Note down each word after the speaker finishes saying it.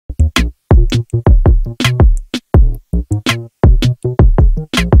Good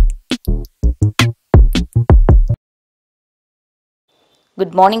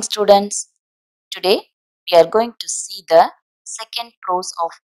morning, students. Today we are going to see the second prose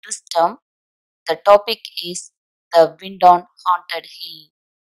of this term. The topic is the wind on haunted hill.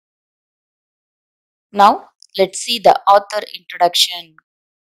 Now let's see the author introduction.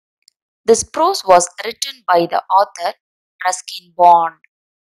 This prose was written by the author Ruskin Bond.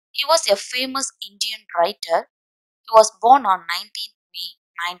 He was a famous Indian writer. He was born on 19th May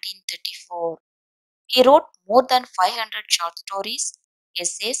 1934. He wrote more than 500 short stories,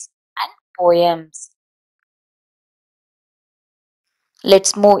 essays, and poems.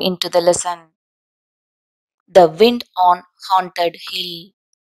 Let's move into the lesson. The wind on haunted hill.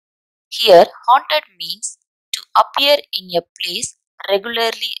 Here, haunted means to appear in a place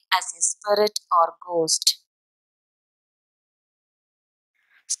regularly as a spirit or ghost.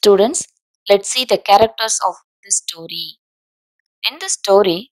 Students, let's see the characters of this story. In this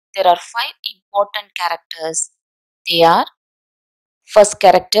story, there are five important characters. They are: first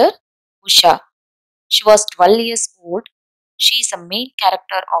character, Usha. She was 12 years old. She is the main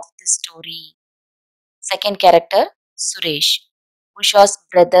character of this story. Second character, Suresh. Usha's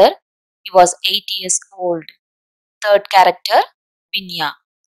brother. He was 8 years old. Third character, Vinya,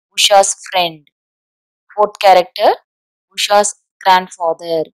 Usha's friend. Fourth character, Usha's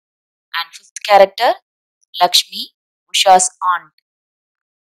grandfather. And fifth character, Lakshmi, Usha's aunt.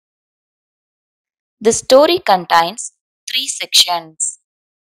 The story contains three sections.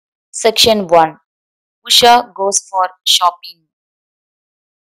 Section 1, Usha goes for shopping.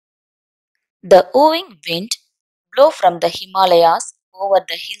 The wooing wind blow from the Himalayas over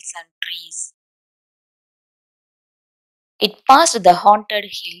the hills and trees. It passed the haunted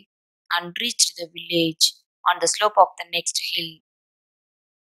hill and reached the village on the slope of the next hill.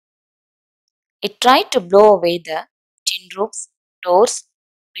 It tried to blow away the tin roofs, doors,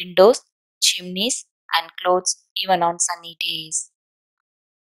 windows, chimneys, and clothes even on sunny days.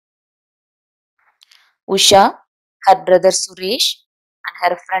 Usha, her brother Suresh, and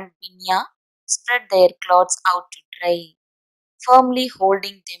her friend Binya spread their clothes out to dry, firmly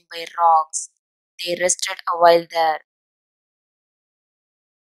holding them by rocks. They rested a while there.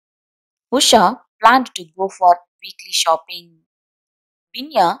 Usha planned to go for weekly shopping.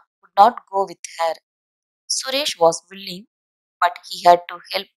 Binya would not go with her. Suresh was willing, but he had to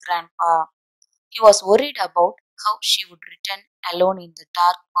help Grandpa. He was worried about how she would return alone in the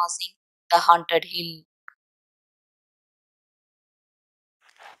dark passing the haunted hill.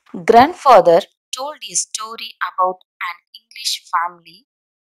 Grandfather told a story about an English family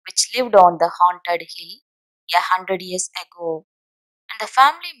which lived on the haunted hill 100 years ago, and the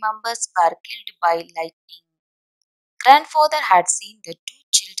family members were killed by lightning. Grandfather had seen the two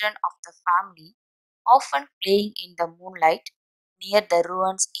children of the family often playing in the moonlight near the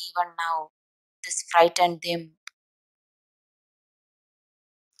ruins even now. This frightened them.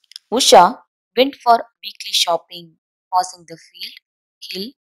 Usha went for weekly shopping, passing the field,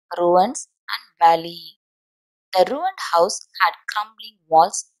 hill, ruins, and valley. The ruined house had crumbling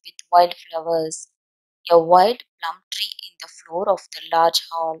walls with wildflowers, a wild plum tree in the floor of the large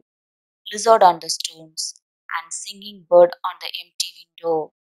hall, lizard on the stones, and singing bird on the empty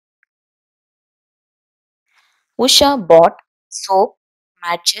window. Usha bought soap,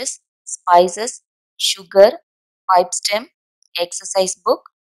 matches, spices, sugar, pipe stem, exercise book,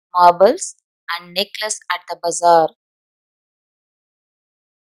 marbles, and necklace at the bazaar.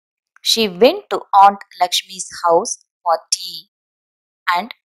 She went to Aunt Lakshmi's house for tea,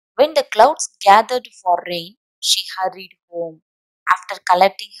 and when the clouds gathered for rain, she hurried home after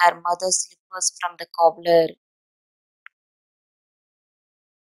collecting her mother's slippers from the cobbler.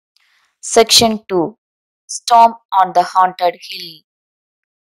 Section 2, Storm on the Haunted Hill.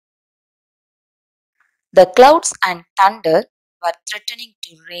 The clouds and thunder were threatening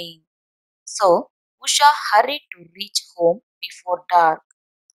to rain, so Usha hurried to reach home before dark.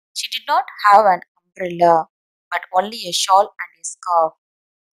 She did not have an umbrella, but only a shawl and a scarf.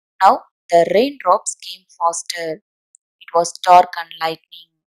 Now the raindrops came faster. It was dark and lightning.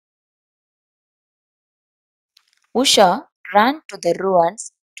 Usha ran to the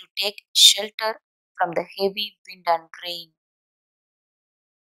ruins to take shelter from the heavy wind and rain.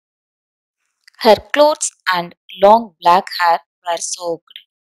 Her clothes and long black hair were soaked.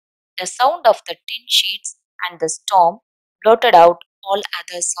 The sound of the tin sheets and the storm blotted out all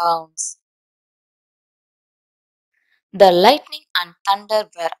other sounds. The lightning and thunder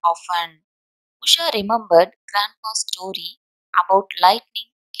were often. Usha remembered Grandpa's story about lightning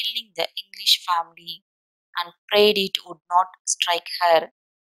killing the English family and prayed it would not strike her.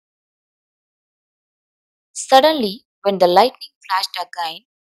 Suddenly, when the lightning flashed again,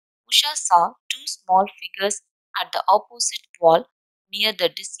 Usha saw two small figures at the opposite wall near the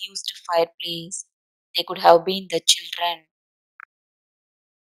disused fireplace. They could have been the children.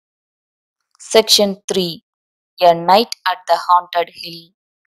 Section 3. A Night at the Haunted Hill.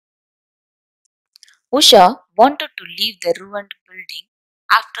 Usha wanted to leave the ruined building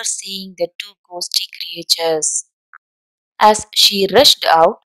after seeing the two ghostly creatures. As she rushed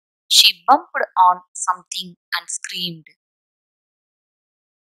out, she bumped on something and screamed.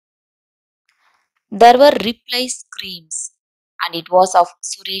 There were reply screams, and it was of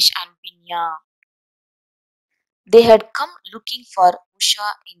Suresh and Binya. They had come looking for Usha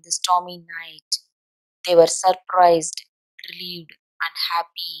in the stormy night. They were surprised, relieved, and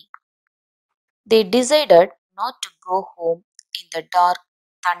happy. They decided not to go home in the dark,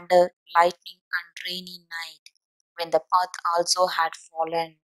 thunder, lightning, and rainy night when the path also had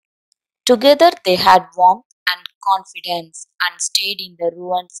fallen. Together they had warmth and confidence and stayed in the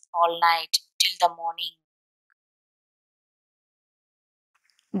ruins all night till the morning.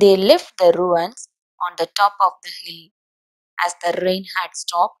 They left the ruins on the top of the hill. As the rain had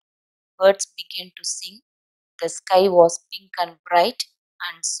stopped, birds began to sing. The sky was pink and bright,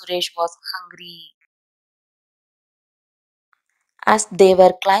 and Suresh was hungry. As they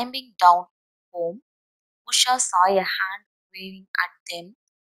were climbing down home, Usha saw a hand waving at them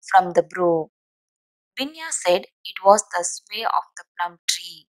from the brow. Binya said it was the sway of the plum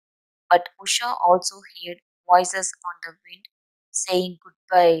tree, but Usha also heard voices on the wind saying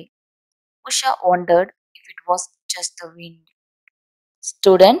goodbye. Usha wondered if it was just the wind.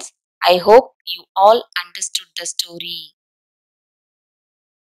 Students, I hope you all understood the story.